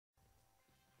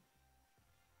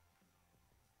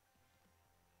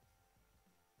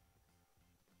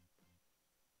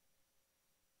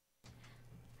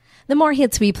The more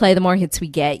hits we play, the more hits we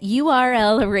get.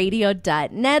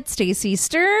 URLradio.net. Stacy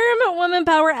Sturm, Woman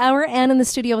Power Hour, and in the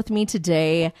studio with me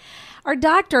today, our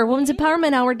doctor, Women's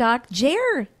Empowerment Hour doc,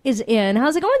 Jer, is in.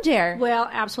 How's it going, Jer? Well,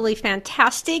 absolutely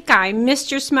fantastic. I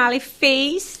missed your smiley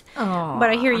face, but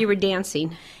I hear you were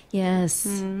dancing.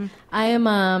 Yes.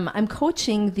 I'm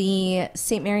coaching the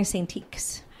St. Mary St.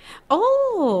 Teeks.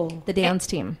 Oh, the dance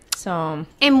team. So,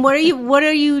 and what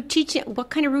are you teaching? What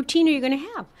kind of routine are you going to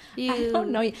have? I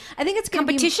don't know. I think it's going to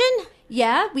be competition.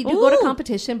 Yeah, we do go to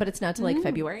competition, but it's not till like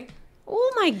February.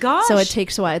 Oh my gosh! So it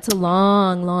takes a while. It's a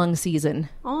long, long season.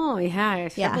 Oh yeah,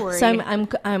 February. So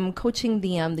I'm coaching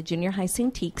the junior high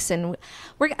St. Teeks, and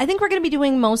I think we're going to be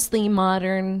doing mostly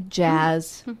modern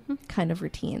jazz kind of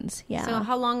routines. Yeah. So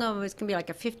how long of it's going to be? Like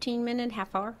a 15-minute,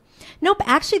 half hour? Nope.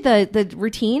 Actually, the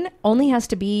routine only has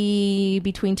to be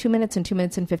between 2 minutes and 2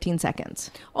 minutes and 15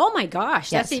 seconds. Oh my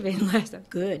gosh, yes. That's even less.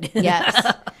 Good.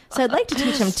 Yes. So I'd like to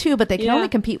teach them two, but they can only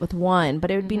compete with one.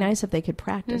 But it would be nice if they could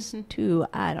practice two.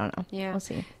 I don't know. Yeah. We'll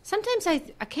see. Sometimes I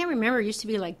can't remember. It used to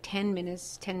be like 10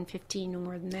 minutes, 10, 15, or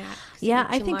more than that. Yeah,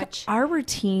 I think our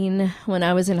routine when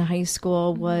I was in high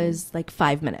school was like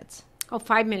 5 minutes. Oh,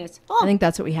 5 minutes. Oh. I think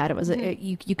that's what we had. It was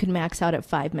you could max out at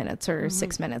 5 minutes or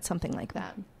 6 minutes, something like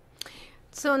that.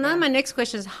 So now my next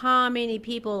question is, how many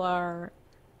people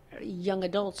young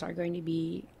adults are going to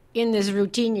be in this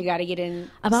routine you got to get in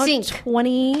about sync?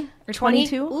 20 or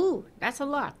 22. Ooh, that's a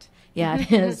lot. Yeah,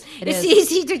 it is. It's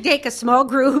easy to take a small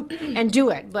group and do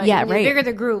it, but the bigger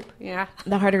the group,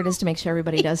 the harder it is to make sure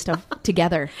everybody does stuff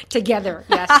together. Together,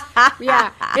 yes,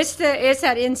 yeah. It's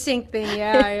that in sync thing.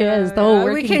 Yeah, it is the whole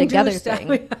working together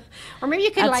thing. Or maybe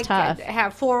you could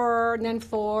have 4 and then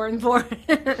 4 and 4.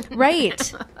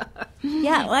 Right.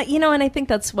 Yeah, well, and I think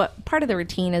that's what part of the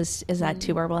routine is that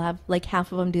too, where we'll have like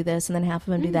half of them do this and then half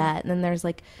of them do that, and then there's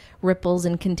like ripples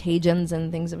and contagions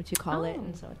and things, what you call it.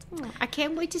 And so I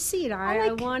can't wait to see it.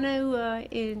 I want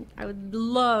to. I would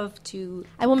love to.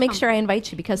 I will make sure I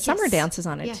invite you because summer dance is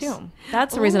on it too.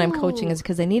 That's the reason I'm coaching, is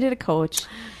because they needed a coach,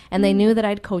 and they knew that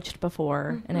I'd coached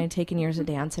before and I'd taken years of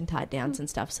dance and taught dance and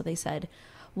stuff. So they said,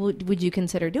 would you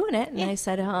consider doing it? And I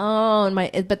said,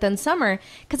 but then summer,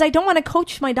 because I don't want to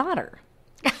coach my daughter.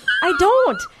 I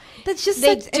don't. That's just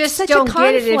such don't a conflict.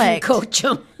 Get it if you coach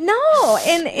them. No,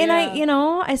 and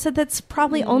I said that's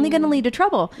probably only going to lead to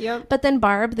trouble. Yep. But then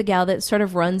Barb, the gal that sort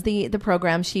of runs the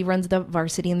program, she runs the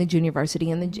varsity and the junior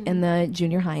varsity and the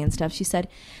junior high and stuff. She said,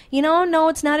 no,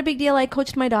 it's not a big deal. I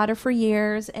coached my daughter for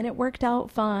years and it worked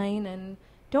out fine, and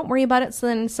don't worry about it. So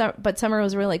then, but Summer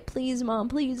was really like, please, Mom,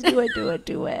 please do it. Don't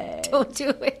do it.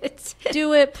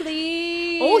 Do it,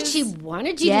 please. Oh, she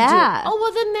wanted you to do it. Oh,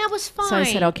 well, then that was fine. So I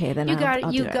said, okay, then you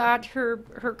got her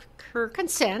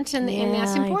consent, and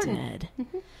that's important. I did.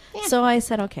 Yeah. So I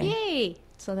said, okay. Yay.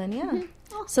 So then,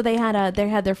 So they had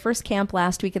their first camp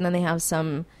last week, and then they have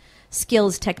some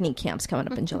skills technique camps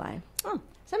coming up in July. Oh.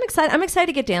 So I'm excited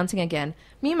to get dancing again.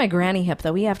 Me and my granny hip,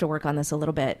 though, we have to work on this a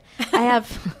little bit. I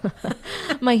have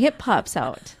my hip pops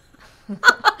out.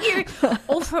 Your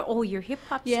hip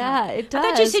pops out. Yeah, it does. I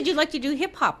thought you said you'd like to do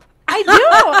hip hop. I do.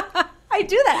 I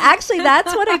do that. Actually,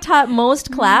 that's what I taught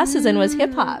most classes in, was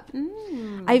hip hop.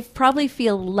 I probably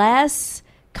feel less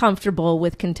comfortable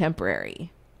with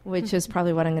contemporary, which is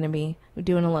probably what I'm going to be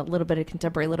doing, a little bit of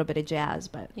contemporary, a little bit of jazz.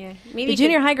 But maybe the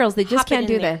junior high girls, they just can't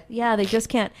do that. Yeah, they just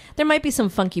can't. There might be some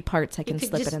funky parts I can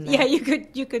slip it in there. Yeah,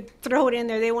 you could throw it in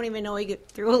there. They won't even know you could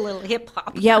throw a little hip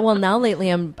hop. Yeah, well, now lately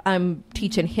I'm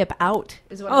teaching hip out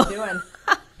is what I'm doing.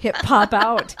 Hip pop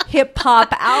out. That's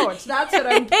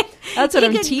what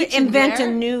I'm teaching. Invent a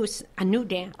new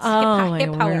dance. Oh, my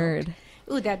word.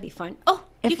 Ooh, that'd be fun. Oh,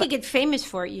 you could get famous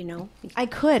for it, I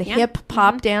could. Yeah. Hip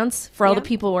pop dance for all the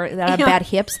people that have bad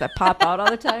hips that pop out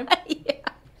all the time.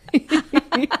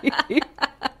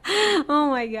 Oh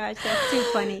my gosh, that's too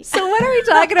funny. So what are we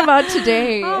talking about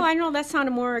today? Oh, I know, that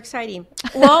sounded more exciting.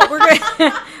 Well, we're going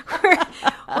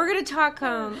to talk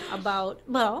about,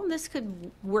 this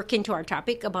could work into our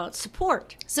topic about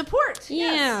support. Support.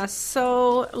 Yeah. Yes.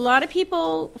 So a lot of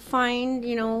people find,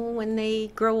 when they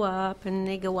grow up and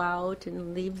they go out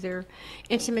and leave their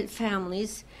intimate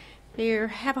families, they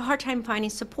have a hard time finding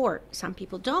support. Some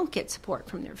people don't get support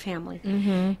from their family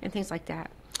and things like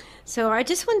that. So I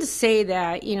just wanted to say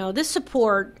that, this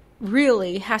support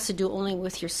really has to do only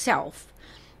with yourself,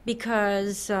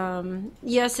 because,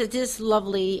 yes, it is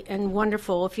lovely and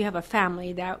wonderful if you have a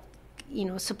family that,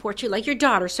 support you, like your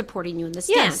daughter supporting you in this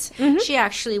dance. Mm-hmm. She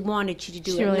actually wanted you to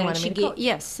do it. She really wanted me to coach.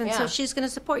 Yes, and so she's going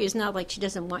to support you. It's not like she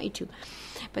doesn't want you to.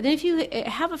 But then if you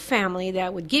have a family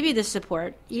that would give you the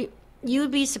support,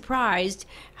 you'd be surprised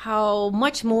how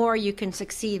much more you can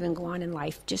succeed and go on in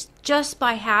life just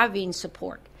by having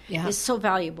support. is so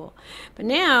valuable. But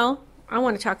now I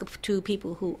want to talk to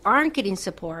people who aren't getting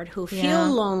support, who feel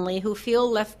lonely, who feel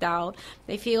left out.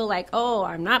 They feel like, oh,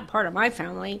 I'm not part of my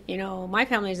family. You know, my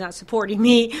family is not supporting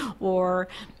me, or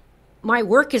my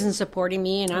work isn't supporting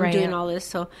me, and I'm doing all this.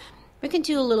 So we can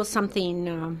do a little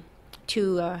something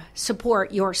to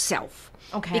support yourself.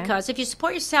 Okay. Because if you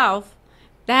support yourself,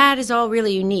 that is all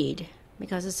really you need,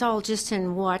 because it's all just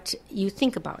in what you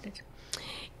think about it.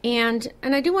 And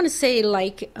I do want to say,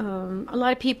 like, a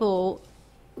lot of people,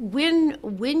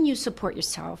 when you support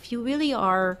yourself, you really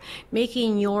are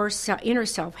making your inner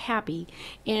self happy.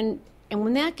 And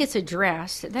when that gets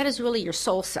addressed, that is really your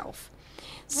soul self.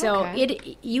 So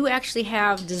you actually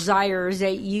have desires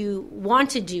that you want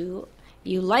to do,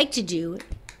 you like to do.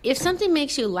 If something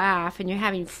makes you laugh and you're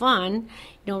having fun,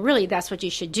 you know, really that's what you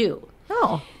should do.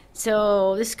 Oh.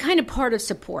 So this is kind of part of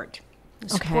support.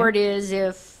 Support is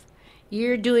if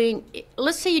you're doing,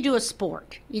 let's say you do a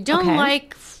sport. You don't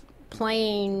like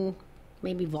playing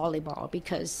maybe volleyball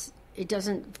because it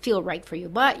doesn't feel right for you,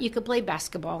 but you could play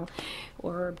basketball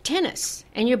or tennis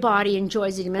and your body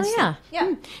enjoys it immensely. Oh,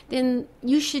 yeah. Then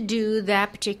you should do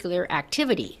that particular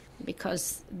activity,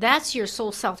 because that's your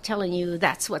soul self telling you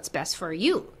that's what's best for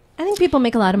you. I think people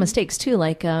make a lot of mistakes too.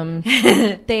 Like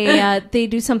they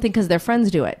do something because their friends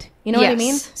do it. You know what I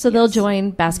mean? So they'll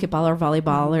join basketball or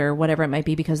volleyball or whatever it might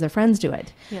be because their friends do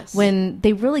it. Yes. When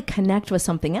they really connect with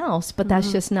something else, but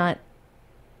that's just not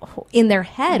in their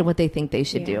head what they think they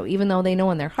should do, even though they know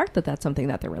in their heart that that's something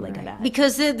that they're really good at.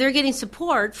 Because they're getting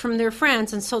support from their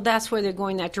friends, and so that's where they're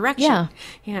going that direction.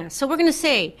 Yeah. So we're going to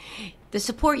say the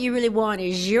support you really want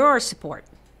is your support,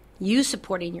 you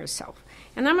supporting yourself.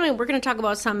 And we're going to talk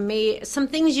about some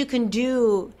things you can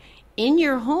do in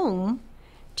your home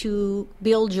to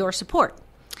build your support.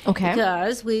 Okay.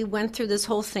 Because we went through this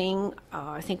whole thing,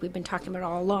 I think we've been talking about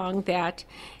all along, that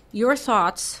your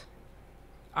thoughts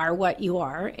are what you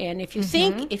are, and if you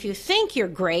think you're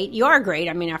great, you are great.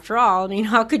 I mean, after all, I mean,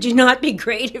 how could you not be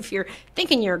great if you're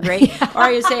thinking you're great? Or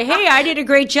you say, hey, I did a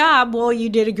great job. Well, you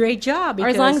did a great job. Because, or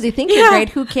as long as you think you're great,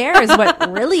 who cares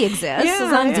what really exists? As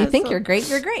long as you think you're great,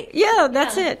 you're great. Yeah,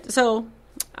 that's it. So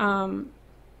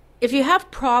if you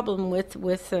have problem with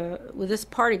this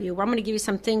part of you, I'm going to give you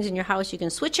some things in your house you can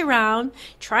switch around,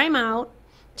 try them out,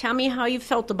 tell me how you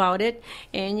felt about it,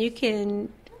 and you can,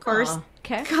 of course,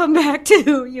 come back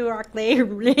to York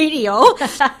Radio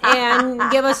and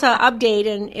give us an update,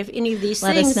 and if any of these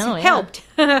things helped.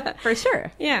 For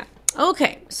sure. Yeah.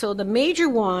 Okay, so the major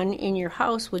one in your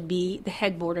house would be the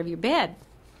headboard of your bed.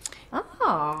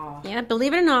 Oh. Yeah,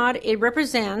 believe it or not, it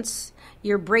represents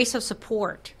your brace of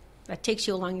support that takes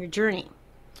you along your journey.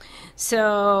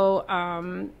 So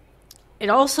it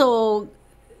also,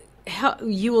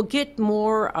 you will get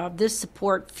more of this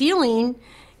support feeling,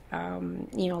 from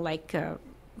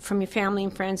your family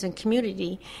and friends and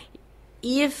community,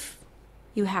 if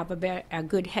you have a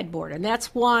good headboard. And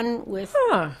that's one with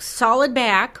solid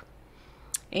back,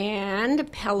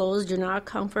 and pillows do not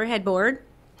come for a headboard,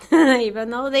 even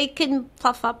though they can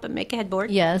puff up and make a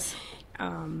headboard. Yes.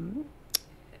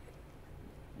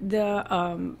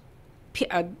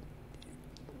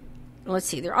 Let's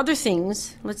see, there are other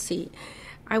things. Let's see.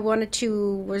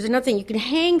 There's another thing. You can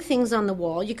hang things on the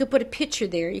wall. You could put a picture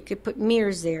there. You could put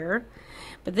mirrors there.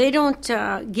 But they don't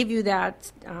give you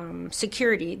that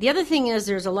security. The other thing is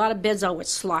there's a lot of beds out with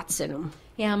slots in them.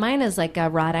 Yeah, mine is like a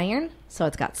wrought iron, so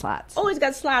it's got slots. Oh, it's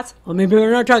got slots. Well, maybe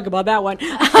we're not talking about that one.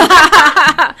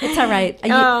 It's all right.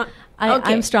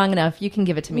 I'm strong enough. You can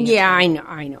give it to me. Yeah, I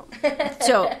know.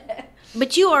 So,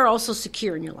 but you are also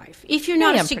secure in your life. If you're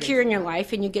not secure in your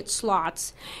life and you get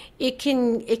slots, it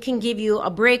can give you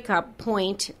a breakup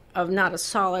point of not a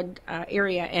solid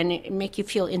area, and it make you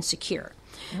feel insecure.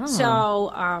 Oh.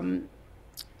 So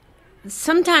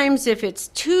sometimes if it's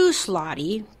too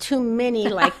slotty, too many,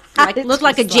 like look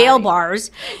like a jail bars.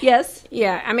 Yes.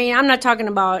 Yeah. I mean, I'm not talking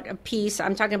about a piece.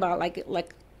 I'm talking about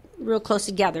like real close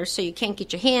together, so you can't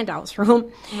get your hand out through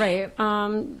them. Right.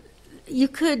 You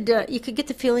could get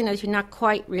the feeling that you're not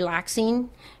quite relaxing,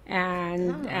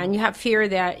 and you have fear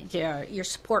that your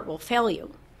support will fail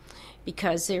you,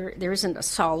 because there isn't a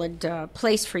solid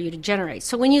place for you to generate.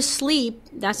 So when you sleep,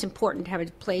 that's important to have a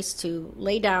place to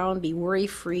lay down, be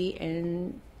worry-free,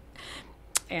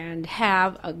 and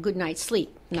have a good night's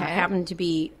sleep, not having to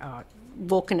be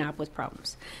woken up with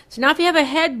problems. So now if you have a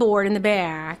headboard in the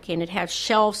back, and it has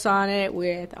shelves on it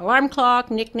with alarm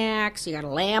clock, knickknacks, you got a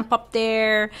lamp up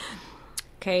there.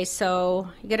 Okay, so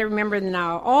you got to remember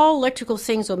now, all electrical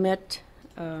things emit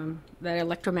that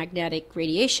electromagnetic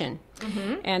radiation.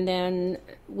 Mm-hmm. And then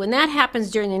when that happens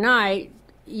during the night,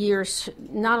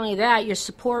 not only that, your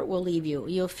support will leave you.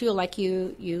 You'll feel like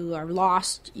you are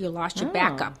lost. You lost your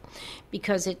backup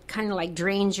because it kind of like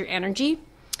drains your energy.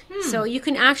 So you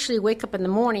can actually wake up in the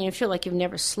morning and feel like you've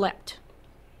never slept.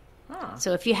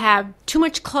 So if you have too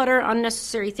much clutter,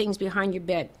 unnecessary things behind your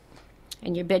bed,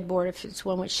 and your bedboard if it's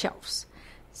one with shelves,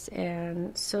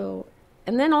 and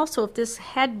then also if this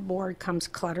headboard comes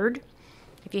cluttered,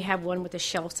 if you have one with the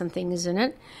shelves and things in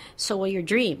it, so will your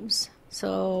dreams.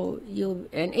 So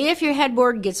and if your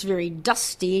headboard gets very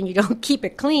dusty and you don't keep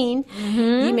it clean,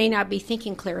 you may not be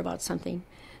thinking clear about something.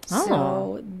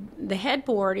 So the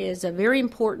headboard is a very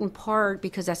important part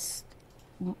because that's,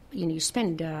 you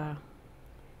spend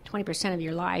 20% of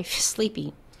your life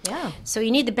sleeping. Yeah. So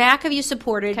you need the back of you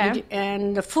supported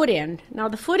and the foot end. Now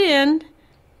the foot end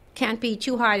can't be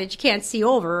too high that you can't see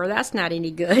over. That's not any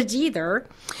good either.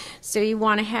 So you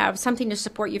want to have something to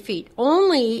support your feet.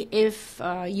 Only if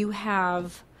you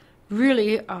have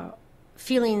really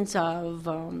feelings of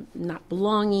not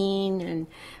belonging and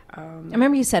I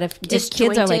remember you said if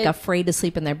kids are like afraid to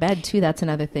sleep in their bed too, that's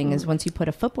another thing is once you put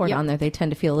a footboard on there, they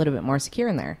tend to feel a little bit more secure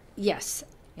in there. Yes.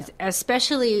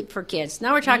 Especially for kids.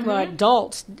 Now we're talking about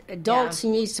adults. Adults,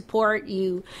 you need support.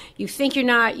 You think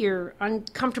you're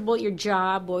uncomfortable at your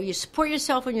job, or you support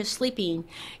yourself when you're sleeping.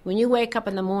 When you wake up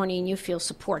in the morning, you feel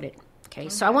supported. Okay,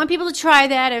 so I want people to try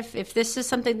that if this is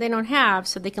something they don't have,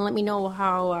 so they can let me know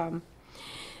how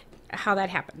that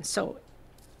happens. So,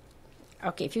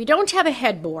 okay, if you don't have a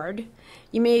headboard,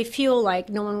 you may feel like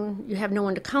you have no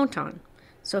one to count on.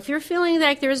 So if you're feeling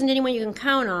like there isn't anyone you can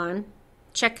count on,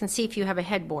 check and see if you have a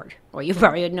headboard. Or you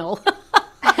probably would know.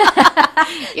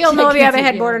 You'll know if you have a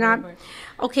headboard or not.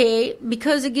 Okay,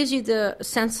 because it gives you the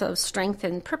sense of strength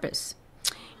and purpose.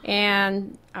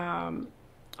 And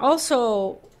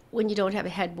also, when you don't have a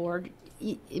headboard,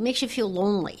 it makes you feel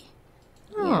lonely.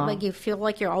 Like you feel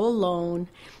like you're all alone.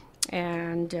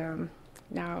 And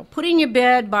now, putting your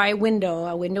bed by a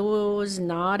window is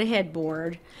not a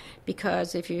headboard.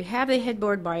 Because if you have a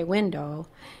headboard by a window,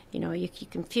 you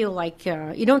can feel like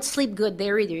you don't sleep good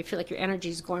there either. You feel like your energy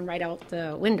is going right out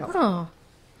the window.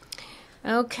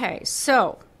 Okay,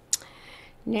 so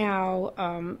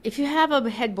now if you have a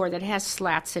headboard that has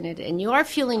slats in it and you are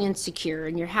feeling insecure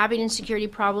and you're having insecurity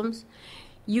problems,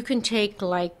 you can take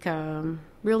like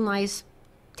real nice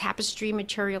tapestry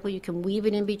material. You can weave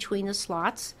it in between the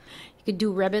slots. You could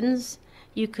do ribbons.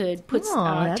 You could put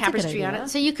tapestry on it.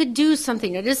 So you could do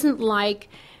something. It isn't like...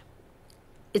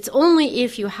 It's only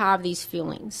if you have these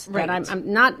feelings. Right. That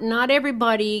I'm not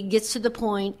everybody gets to the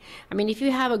point. I mean, if you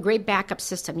have a great backup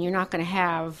system, you're not going to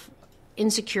have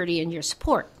insecurity in your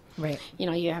support. Right.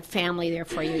 You have family there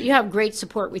for you. You have great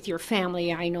support with your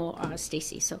family. I know,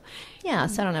 Stacy. So so I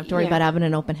don't have to worry about having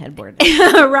an open headboard.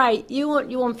 Right. You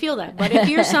won't feel that. But if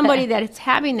you're somebody that is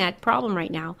having that problem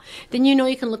right now, then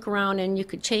you can look around and you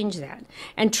could change that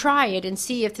and try it and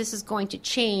see if this is going to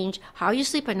change how you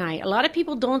sleep at night. A lot of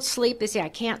people don't sleep. They say, I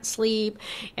can't sleep.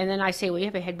 And then I say, well, you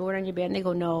have a headboard on your bed? And they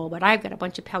go, no, but I've got a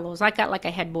bunch of pillows. I got like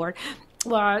a headboard.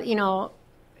 Well,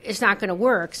 it's not going to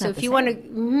work. So if you want to,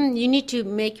 you need to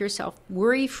make yourself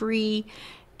worry-free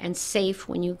and safe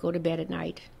when you go to bed at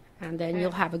night. And then you'll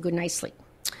have a good night's sleep.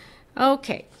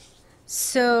 Okay.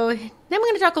 So then we're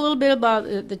going to talk a little bit about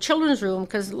the children's room,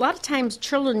 because a lot of times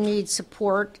children need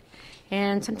support.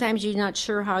 And sometimes you're not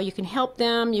sure how you can help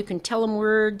them. You can tell them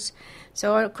words.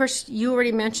 So, of course, you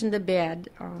already mentioned the bed,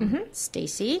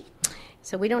 Stacy.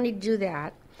 So we don't need to do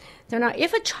that. So now,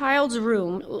 if a child's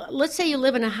room, let's say you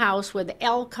live in a house where the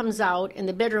L comes out and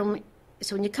the bedroom,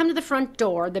 so when you come to the front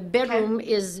door, the bedroom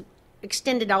is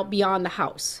extended out beyond the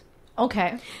house.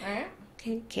 Okay. All right.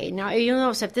 Okay. Now, you'll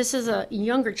notice if this is a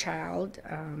younger child,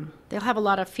 they'll have a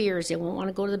lot of fears. They won't want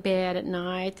to go to the bed at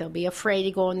night. They'll be afraid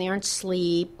to go in there and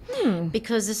sleep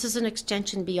because this is an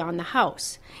extension beyond the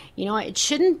house. It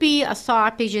shouldn't be a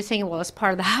thought because you're thinking, well, it's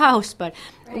part of the house, but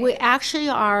we actually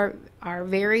are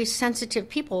very sensitive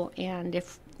people, and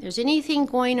if there's anything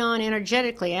going on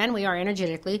energetically, and we are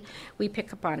energetically, we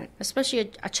pick up on it,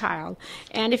 especially a child.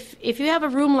 And if you have a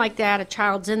room like that, a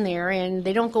child's in there, and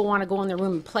they don't want to go in their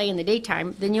room and play in the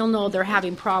daytime, then you'll know they're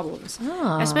having problems,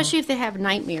 especially if they have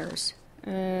nightmares.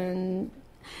 And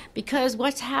because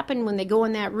what's happened when they go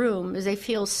in that room is they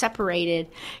feel separated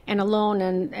and alone,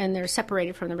 and they're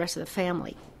separated from the rest of the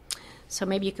family. So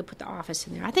maybe you could put the office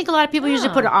in there. I think a lot of people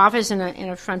usually put an office in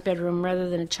a front bedroom rather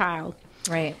than a child.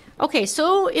 Right. Okay,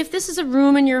 so if this is a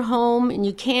room in your home and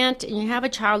you have a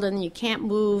child and you can't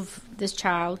move this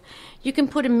child, you can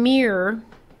put a mirror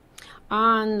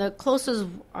on the closet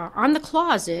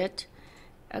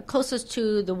closest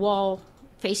to the wall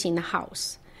facing the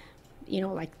house.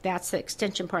 like that's the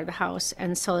extension part of the house.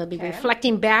 And so it'll be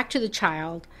reflecting back to the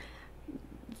child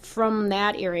from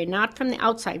that area, not from the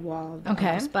outside wall of the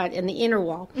house, but in the inner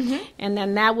wall. And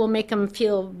then that will make them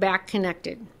feel back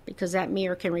connected, because that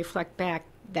mirror can reflect back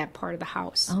that part of the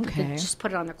house. Okay. Just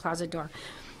put it on the closet door.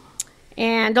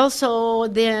 And also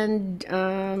then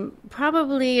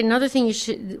probably another thing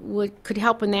could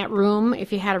help in that room,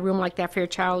 if you had a room like that for your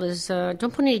child, is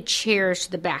don't put any chairs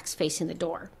to the backs facing the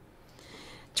door.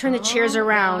 Turn the chairs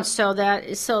around so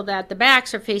that the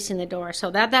backs are facing the door.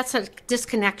 So that's a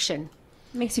disconnection.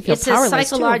 Makes you feel It's powerless, a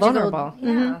psychological, vulnerable.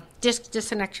 Yeah.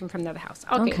 disconnection from the other house.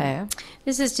 Okay. Okay.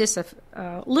 This is just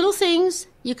little things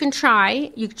you can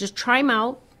try. You can just try them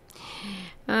out.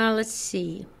 Let's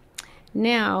see.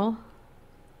 Now,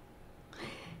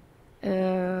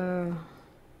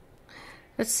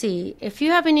 let's see. If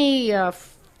you have any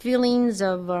feelings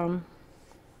of,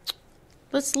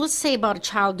 let's say about a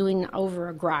child doing over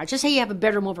a garage. Just say you have a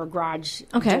bedroom over a garage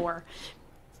door.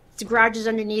 The garage is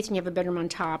underneath and you have a bedroom on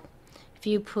top. If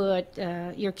you put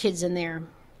your kids in there,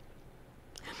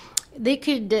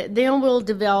 they will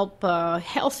develop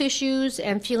health issues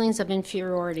and feelings of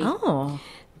inferiority. Oh.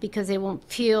 Because they'll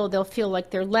feel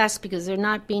like they're less because they're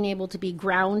not being able to be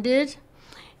grounded.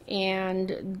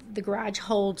 And the garage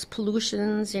holds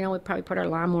pollutions. We probably put our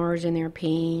lawnmowers in there,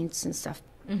 paints and stuff.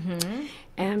 Mm-hmm.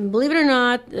 And believe it or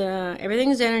not,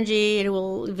 everything's energy. It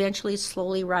will eventually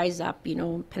slowly rise up,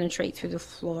 penetrate through the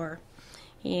floor.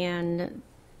 And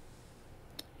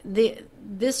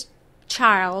this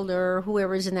child or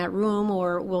whoever's in that room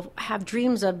will have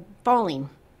dreams of falling.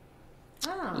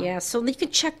 Oh. Yeah, so you can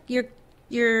check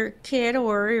your kid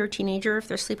or your teenager if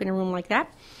they're sleeping in a room like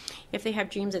that, if they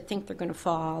have dreams that think they're going to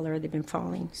fall or they've been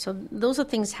falling. So those are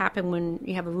things happen when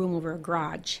you have a room over a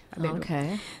garage.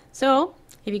 Okay. So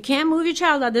if you can't move your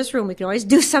child out of this room, we can always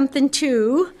do something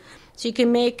too. So you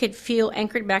can make it feel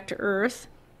anchored back to earth.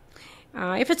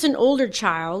 If it's an older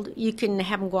child, you can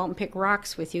have them go out and pick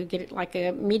rocks with you. Get it like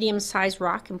a medium-sized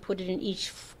rock and put it in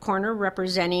each corner,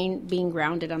 representing being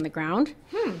grounded on the ground.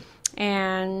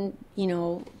 And,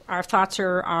 our thoughts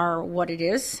are what it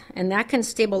is, and that can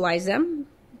stabilize them,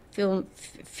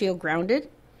 feel grounded.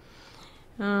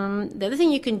 The other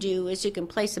thing you can do is you can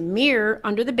place a mirror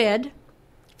under the bed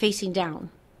facing down.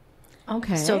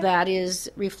 Okay. So that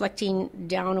is reflecting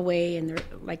down away, and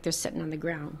they're sitting on the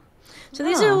ground. So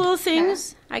these are little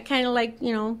things. I kind of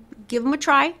give them a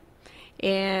try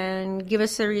and give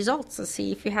us the results to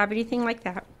see if you have anything like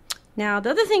that. Now,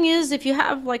 the other thing is if you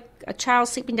have a child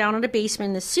sleeping down in a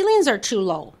basement, the ceilings are too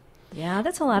low. Yeah,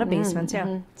 that's a lot of basements,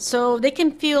 yeah. So they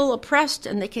can feel oppressed,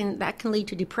 and that can lead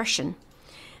to depression.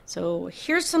 So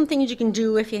here's some things you can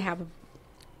do if you have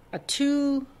a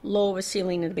too low of a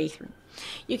ceiling in the bathroom.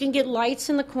 You can get lights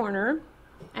in the corner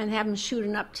and have them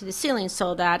shooting up to the ceiling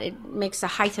so that it makes the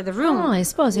height of the room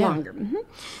longer. Mm-hmm.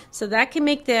 So that can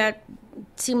make that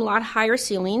seem a lot higher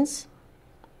ceilings.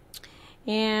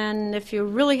 And if you're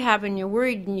really you're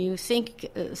worried and you think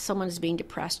someone is being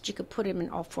depressed, you could put them in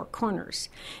all four corners.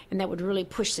 And that would really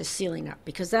push the ceiling up,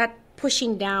 because that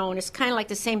pushing down is kind of like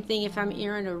the same thing if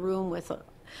you're in a room with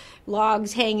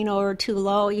logs hanging over too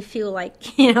low. You feel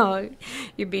like, you're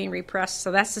being repressed.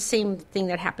 So that's the same thing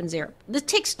that happens there. This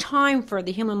takes time for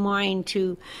the human mind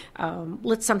to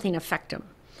let something affect them.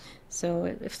 So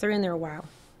if they're in there a while.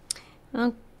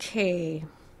 Okay.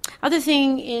 Other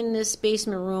thing in this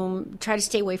basement room, try to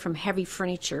stay away from heavy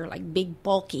furniture, like big,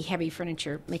 bulky, heavy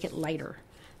furniture. Make it lighter.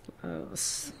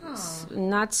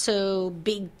 Not so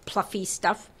big, pluffy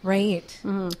stuff. Right.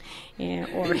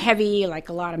 Mm-hmm. Or heavy, like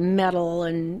a lot of metal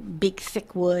and big,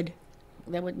 thick wood.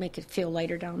 That would make it feel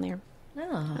lighter down there.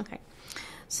 Oh. Okay.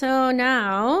 So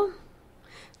now,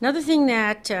 another thing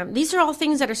that, these are all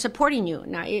things that are supporting you.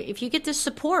 Now, if you get this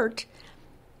support,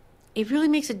 it really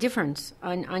makes a difference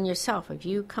on yourself. If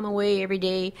you come away every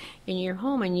day in your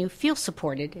home and you feel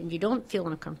supported and you don't feel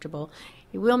uncomfortable,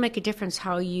 it will make a difference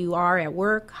how you are at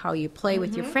work, how you play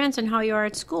with your friends, and how you are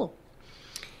at school.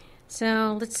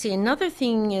 So let's see. Another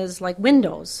thing is like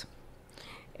windows.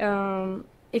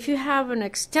 If you have an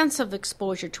extensive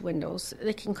exposure to windows,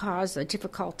 it can cause a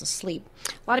difficult to sleep.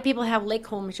 A lot of people have lake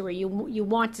homes where you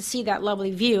want to see that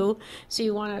lovely view, so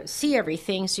you want to see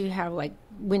everything, so you have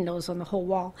windows on the whole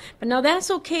wall. But now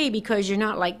that's okay because you're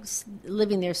not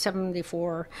living there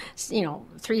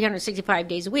 365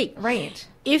 days a week. Right.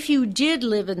 If you did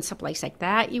live in some place like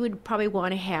that, you would probably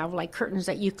want to have curtains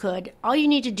that you could. All you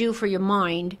need to do for your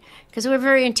mind, because we're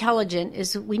very intelligent,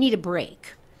 is we need a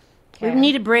break. We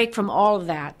need a break from all of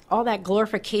that. All that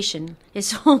glorification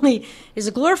is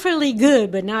glorifyingly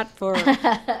good, but not for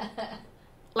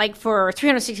like for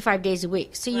 365 days a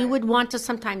week. So you would want to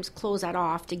sometimes close that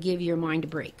off to give your mind a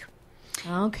break.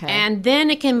 Okay. And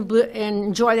then it can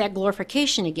enjoy that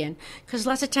glorification again. Because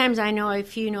lots of times I know,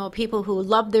 if you know people who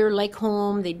love their lake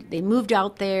home, they moved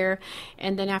out there,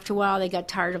 and then after a while they got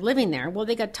tired of living there. Well,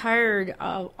 they got tired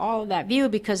of all of that view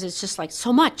because it's just like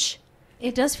so much.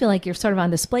 It does feel like you're sort of on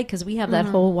display because we have that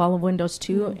whole wall of windows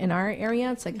too in our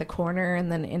area. It's like the corner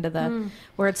and then into the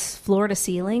where it's floor to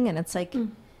ceiling, and it's like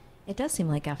it does seem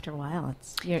like after a while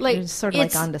you're sort of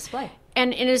like on display.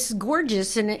 And it's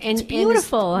gorgeous and it's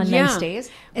beautiful on nice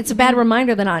days. It's a bad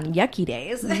reminder than on yucky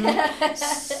days.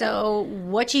 So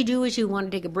what you do is you want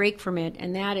to take a break from it,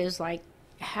 and that is like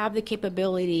have the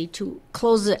capability to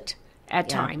close it at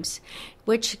times,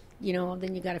 which, you know,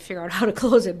 then you got to figure out how to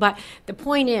close it. But the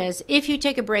point is, if you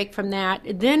take a break from that,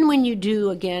 then when you do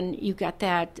again, you got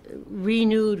that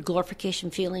renewed glorification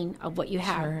feeling of what you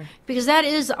have, because that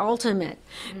is ultimate.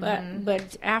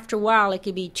 But after a while, it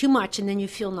could be too much, and then you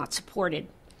feel not supported.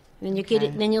 And then you get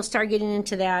it. Then you'll start getting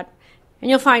into that, and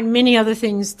you'll find many other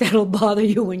things that'll bother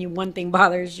you when one thing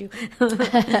bothers you.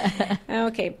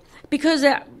 Okay, because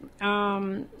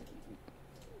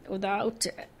without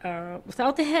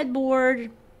the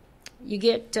headboard, you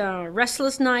get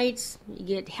restless nights, you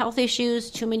get health issues,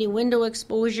 too many window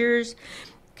exposures,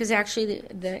 because actually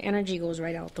the energy goes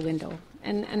right out the window,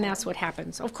 and that's what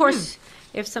happens. Of course,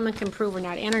 if someone can prove we're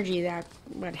not energy, that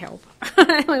would help.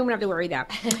 We won't have to worry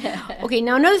that. Okay,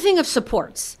 now another thing of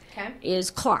supports is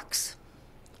clocks.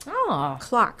 Oh.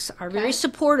 Clocks are very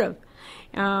supportive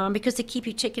because they keep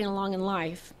you ticking along in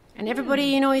life. And everybody,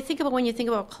 you know, when you think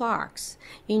about clocks,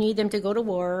 you need them to go to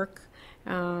work,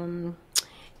 and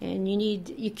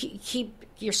you keep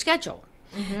your schedule.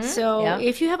 So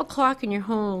if you have a clock in your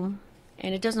home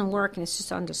and it doesn't work and it's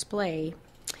just on display,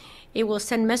 it will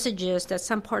send messages that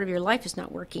some part of your life is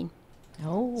not working.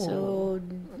 Oh. So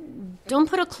don't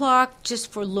put a clock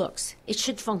just for looks. It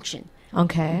should function.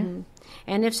 Okay.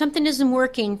 And if something isn't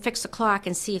working, fix the clock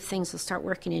and see if things will start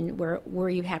working in where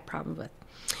you had problems with.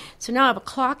 So now I have a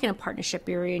clock in a partnership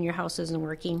area and your house isn't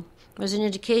working. There's an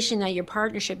indication that your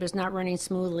partnership is not running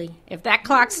smoothly. If that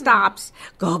clock stops,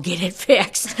 go get it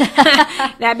fixed.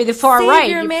 That'd be the far Save right.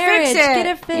 your you marriage. Fix it. Get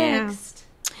it fixed.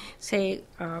 Yeah. Say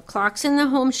clocks in the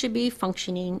home should be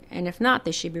functioning, and if not,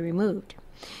 they should be removed.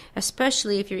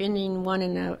 Especially if you're ending one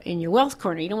in your wealth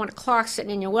corner. You don't want a clock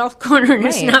sitting in your wealth corner and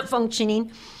it's not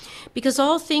functioning, because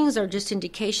all things are just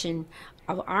indication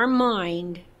of our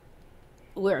mind.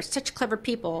 We're such clever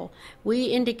people. We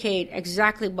indicate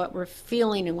exactly what we're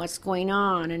feeling and what's going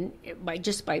on, and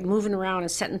by moving around and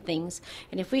setting things.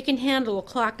 And if we can handle a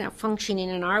clock not functioning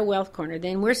in our wealth corner,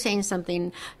 then we're saying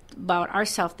something about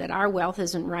ourselves, that our wealth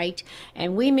isn't right,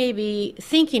 and we may be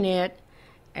thinking it.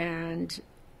 And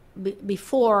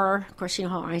before, of course, you know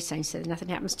how Einstein said, "Nothing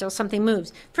happens till something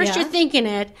moves." First, you're thinking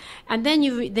it, and then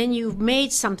you've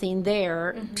made something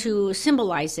there to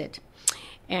symbolize it,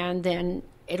 and then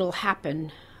it'll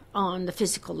happen on the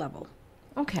physical level.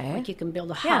 Okay. Like you can build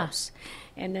a house.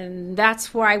 And then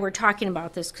that's why we're talking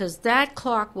about this, because that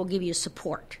clock will give you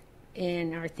support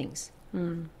in our things.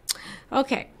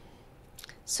 Okay.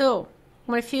 So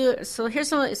here's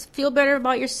something: feel better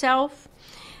about yourself.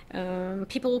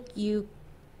 People, you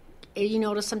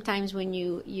notice sometimes when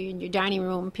you in your dining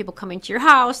room, people come into your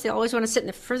house, they always want to sit in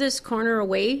the furthest corner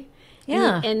away.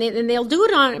 Yeah. And they'll do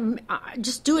it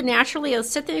just do it naturally. They'll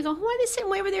sit there and go, why are they sitting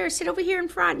way over there? Sit over here in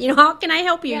front. You know, how can I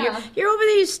help you? Yeah. You're over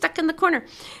there, you're stuck in the corner.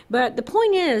 But the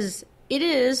point is, it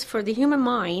is, for the human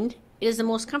mind, it is the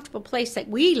most comfortable place that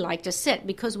we like to sit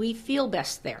because we feel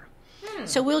best there.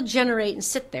 So we'll generate and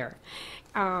sit there.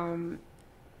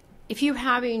 If you're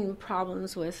having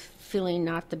problems with feeling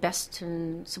not the best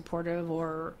and supportive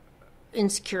or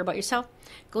insecure about yourself,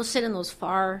 go sit in those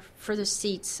furthest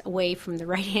seats away from the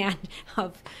right hand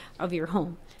of your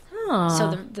home.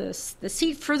 So the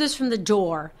seat furthest from the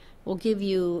door will give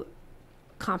you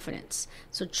confidence.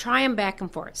 So try them back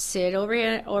and forth. Sit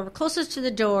over closest to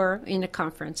the door in a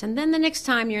conference, and then the next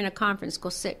time you're in a conference, go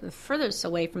sit the furthest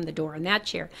away from the door in that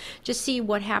chair. Just see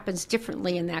what happens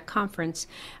differently in that conference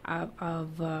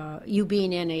of you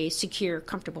being in a secure,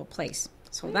 comfortable place.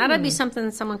 So that'd be something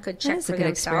someone could check for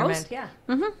themselves. Yeah.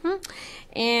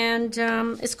 And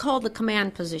it's called the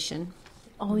command position.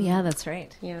 Oh, yeah, that's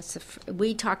right. Yes,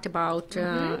 we talked about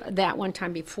that one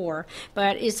time before,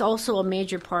 but it's also a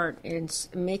major part in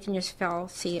making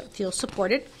yourself feel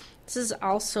supported. This is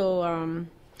also,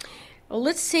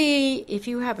 let's say if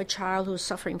you have a child who's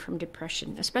suffering from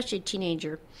depression, especially a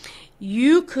teenager,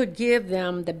 you could give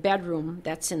them the bedroom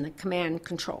that's in the command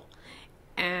control,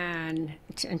 and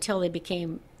until they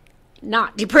became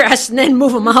not depressed, and then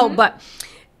move them out. But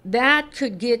that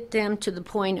could get them to the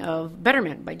point of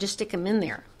betterment by just sticking them in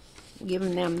there,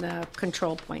 giving them the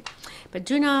control point. But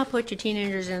do not put your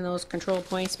teenagers in those control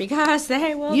points because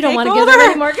they will You don't want to over. give them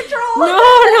any more control.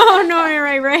 No,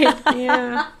 right.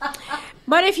 Yeah.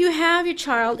 But if you have your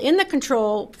child in the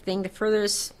control thing, the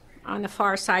furthest on the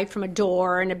far side from a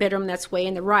door in a bedroom that's way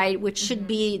in the right, which should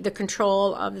be the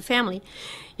control of the family,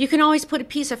 you can always put a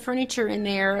piece of furniture in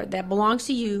there that belongs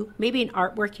to you, maybe an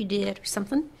artwork you did or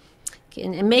something,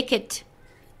 and make it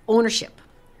ownership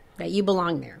that you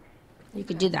belong there. You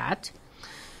could do that.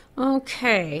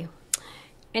 Okay.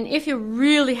 And if you're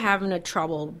really having a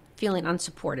trouble feeling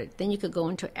unsupported, then you could go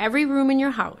into every room in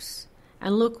your house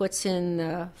and look what's in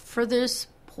the furthest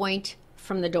point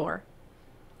from the door.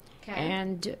 Okay.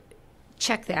 And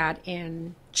check that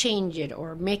and change it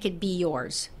or make it be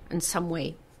yours in some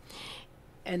way.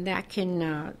 And that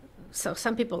can, so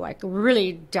some people like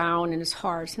really down and it's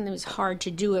hard. Sometimes it's hard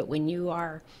to do it when you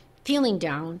are feeling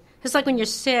down. It's like when you're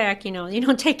sick, you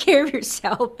don't take care of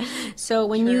yourself. So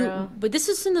when but this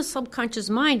is in the subconscious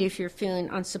mind if you're feeling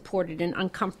unsupported and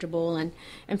uncomfortable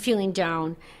and feeling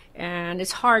down. And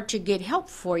it's hard to get help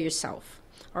for yourself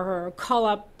or call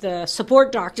up the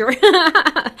support doctor. We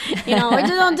just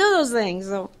don't do those things.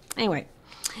 So anyway,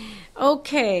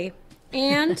 okay.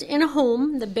 And in a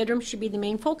home, the bedroom should be the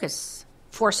main focus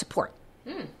for support.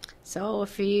 So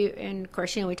if you, and of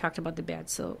course, we talked about the bed.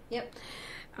 So yep.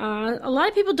 A lot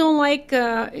of people don't like,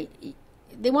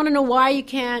 they want to know why you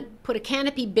can't put a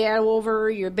canopy bed over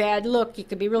your bed. Look, you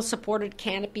could be real supported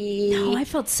canopy. No, I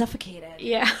felt suffocated.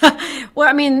 Yeah. Well,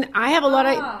 I mean, I have a lot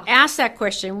of asked that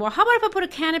question. Well, how about if I put a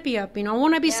canopy up?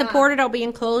 Won't I be supported? I'll be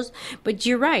enclosed. But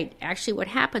you're right. Actually, what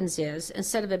happens is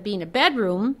instead of it being a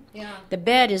bedroom, the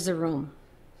bed is the room.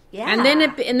 Yeah. And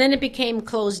then it became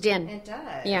closed in. It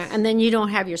does. Yeah. And then you don't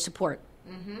have your support.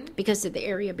 Because the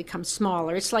area becomes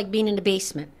smaller. It's like being in the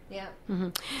basement. Yeah.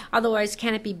 Otherwise,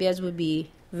 canopy beds would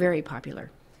be very popular.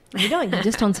 You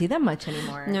just don't see them much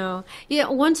anymore. No. Yeah,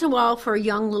 once in a while for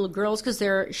young little girls because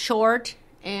they're short,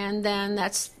 and then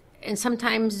and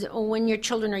sometimes when your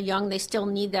children are young, they still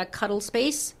need that cuddle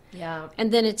space. Yeah.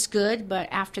 And then it's good, but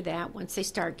after that, once they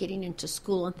start getting into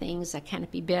school and things, like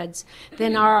canopy beds,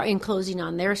 then are enclosing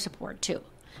on their support too.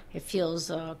 It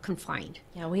feels confined.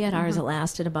 Yeah, we had ours that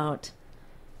lasted about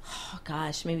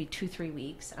maybe 2-3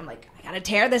 weeks. I'm like, I gotta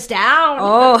tear this down.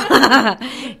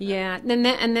 Yeah,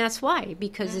 and that's why,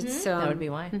 because it's that would be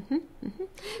why.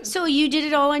 So you did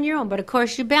it all on your own, but of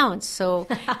course you're balanced, so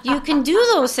you can do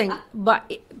those things.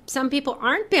 But some people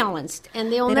aren't balanced,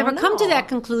 and they'll never come to that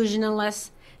conclusion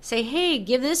unless say, hey,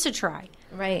 give this a try.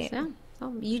 Right.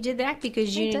 So you did that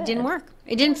because it didn't work.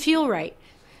 It didn't feel right.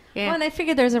 Yeah. Well, and I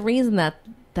figured there's a reason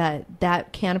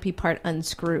that canopy part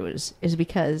unscrews is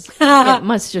because it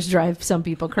must just drive some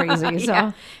people crazy.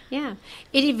 So yeah.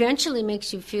 It eventually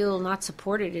makes you feel not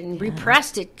supported and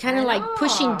repressed. It kind of like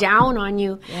pushing down on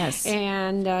you. Yes.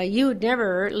 And you would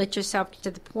never let yourself get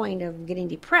to the point of getting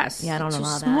depressed. Yeah, I don't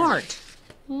allow that. Smart.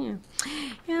 Yeah.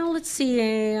 Yeah, let's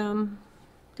see.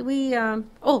 Do we,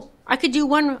 I could do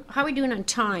one. How are we doing on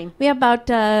time? We have about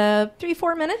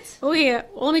 3-4 minutes. Oh, yeah.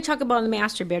 Well, let me talk about the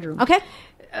master bedroom. Okay.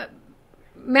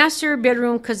 Master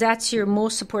bedroom, because that's your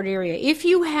most support area. If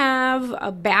you have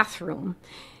a bathroom,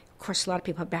 of course, a lot of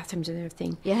people have bathrooms and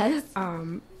everything. Yes.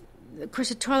 Of course,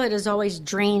 the toilet is always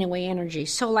draining away energy.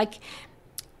 So, like,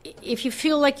 if you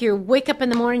feel like you wake up in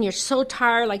the morning, you're so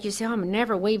tired, like you say, I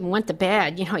never even went to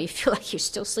bed. You feel like you're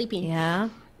still sleeping. Yeah.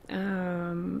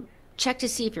 Check to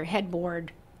see if your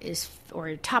headboard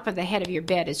or the top of the head of your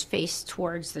bed is faced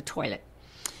towards the toilet,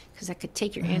 because that could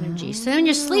take your energy. So when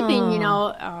you're sleeping,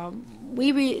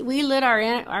 we let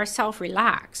ourselves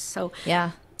relax. So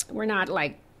yeah, we're not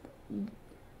like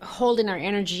holding our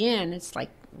energy in. It's like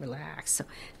relax. So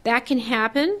that can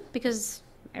happen because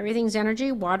everything's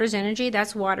energy. Water's energy.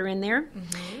 That's water in there.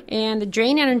 And the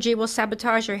drain energy will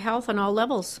sabotage your health on all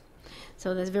levels.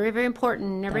 So that's very, very important.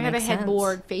 Never have a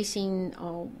headboard facing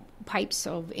pipes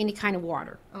of any kind of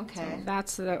water. Okay. So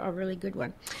that's a really good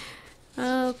one.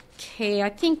 Okay, I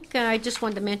think I just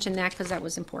wanted to mention that because that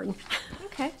was important.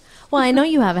 Okay. Well, I know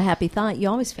you have a happy thought. You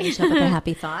always finish up with a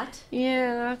happy thought.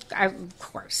 Yeah, of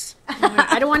course.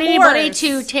 I don't want anybody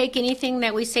to take anything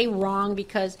that we say wrong,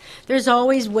 because there's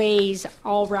always ways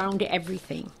all around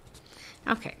everything.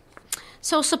 Okay.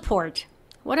 So support.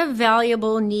 What a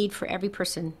valuable need for every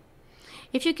person.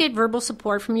 If you get verbal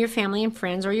support from your family and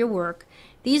friends or your work,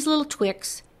 these little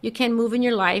tweaks you can move in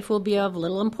your life will be of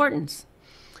little importance.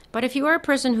 But if you are a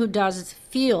person who does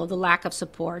feel the lack of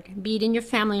support, be it in your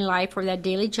family life or that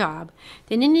daily job,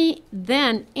 then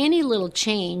any little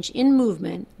change in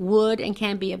movement would and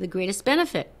can be of the greatest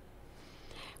benefit.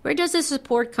 Where does this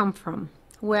support come from?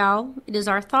 Well, it is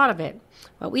our thought of it.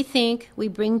 What we think, we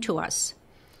bring to us.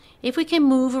 If we can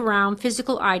move around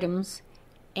physical items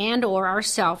and or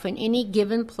ourselves in any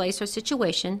given place or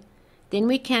situation, then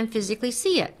we can physically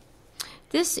see it.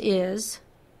 This is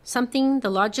something the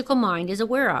logical mind is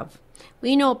aware of.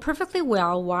 We know perfectly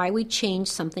well why we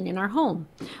changed something in our home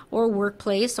or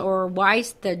workplace or why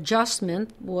the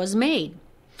adjustment was made.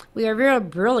 We are very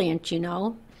brilliant, you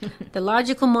know. The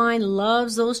logical mind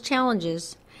loves those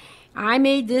challenges. I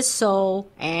made this so,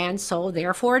 and so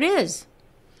therefore it is.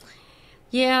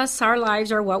 Yes, our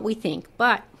lives are what we think,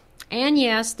 and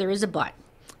yes, there is a but.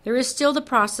 There is still the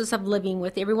process of living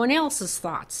with everyone else's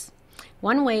thoughts.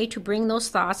 One way to bring those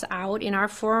thoughts out in our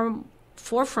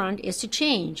forefront is to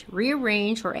change,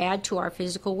 rearrange, or add to our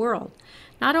physical world.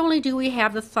 Not only do we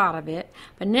have the thought of it,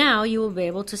 but now you will be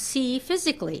able to see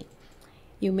physically.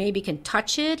 You maybe can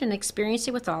touch it and experience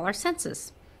it with all our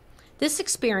senses. This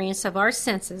experience of our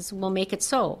senses will make it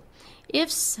so.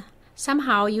 If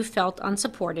somehow you felt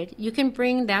unsupported, you can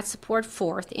bring that support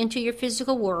forth into your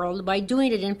physical world by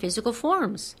doing it in physical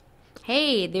forms.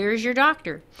 Hey, there's your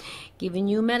doctor giving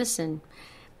you medicine.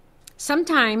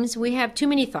 Sometimes we have too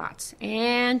many thoughts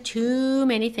and too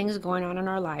many things going on in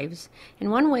our lives.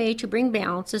 And one way to bring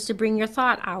balance is to bring your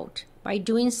thought out by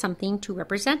doing something to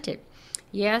represent it.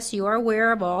 Yes, you are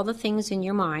aware of all the things in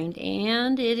your mind,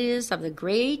 and it is of the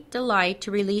great delight to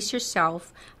release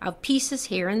yourself of pieces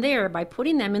here and there by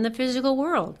putting them in the physical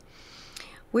world,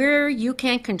 where you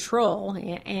can control.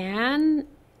 And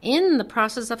in the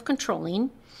process of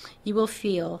controlling, you will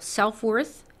feel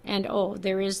self-worth, and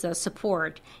there is the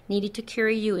support needed to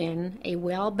carry you in a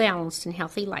well-balanced and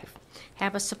healthy life.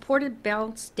 Have a supported,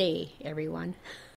 balanced day, everyone.